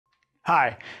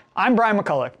Hi, I'm Brian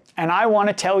McCulloch, and I want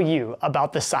to tell you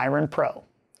about the Siren Pro.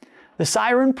 The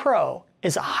Siren Pro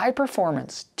is a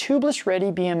high-performance,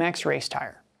 tubeless-ready BMX race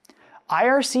tire.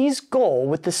 IRC's goal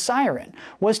with the Siren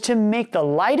was to make the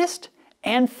lightest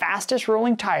and fastest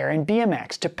rolling tire in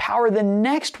BMX to power the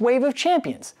next wave of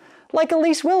champions, like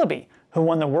Sam Willoughby, who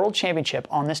won the World Championship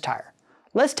on this tire.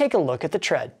 Let's take a look at the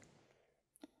tread.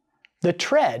 The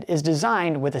tread is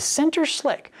designed with a center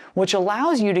slick, which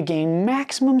allows you to gain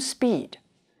maximum speed.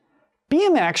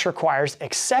 BMX requires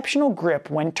exceptional grip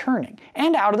when turning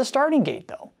and out of the starting gate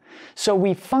though. So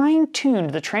we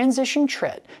fine-tuned the transition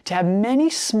tread to have many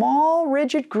small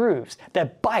rigid grooves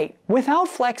that bite without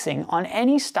flexing on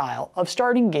any style of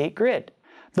starting gate grid.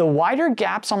 The wider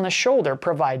gaps on the shoulder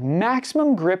provide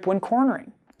maximum grip when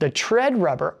cornering. The tread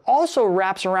rubber also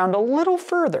wraps around a little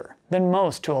further than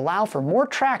most to allow for more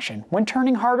traction when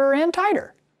turning harder and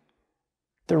tighter.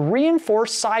 The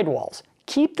reinforced sidewalls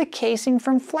keep the casing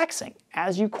from flexing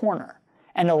as you corner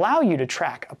and allow you to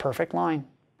track a perfect line.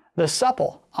 The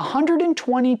supple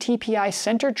 120 TPI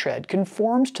center tread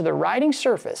conforms to the riding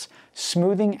surface,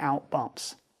 smoothing out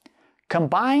bumps.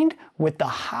 Combined with the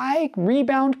high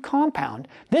rebound compound,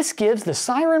 this gives the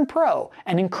Siren Pro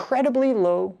an incredibly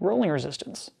low rolling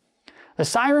resistance. The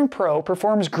Siren Pro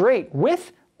performs great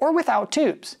with or without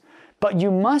tubes, but you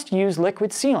must use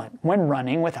liquid sealant when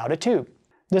running without a tube.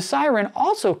 The Siren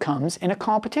also comes in a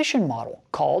competition model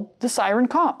called the Siren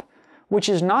Comp, which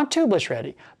is not tubeless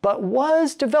ready, but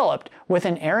was developed with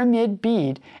an aramid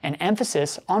bead and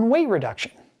emphasis on weight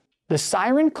reduction. The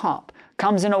Siren Comp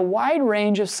comes in a wide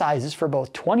range of sizes for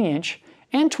both 20-inch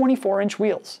and 24-inch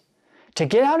wheels. To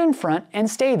get out in front and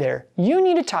stay there, you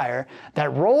need a tire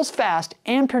that rolls fast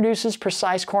and produces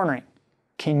precise cornering.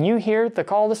 Can you hear the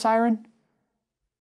call of the siren?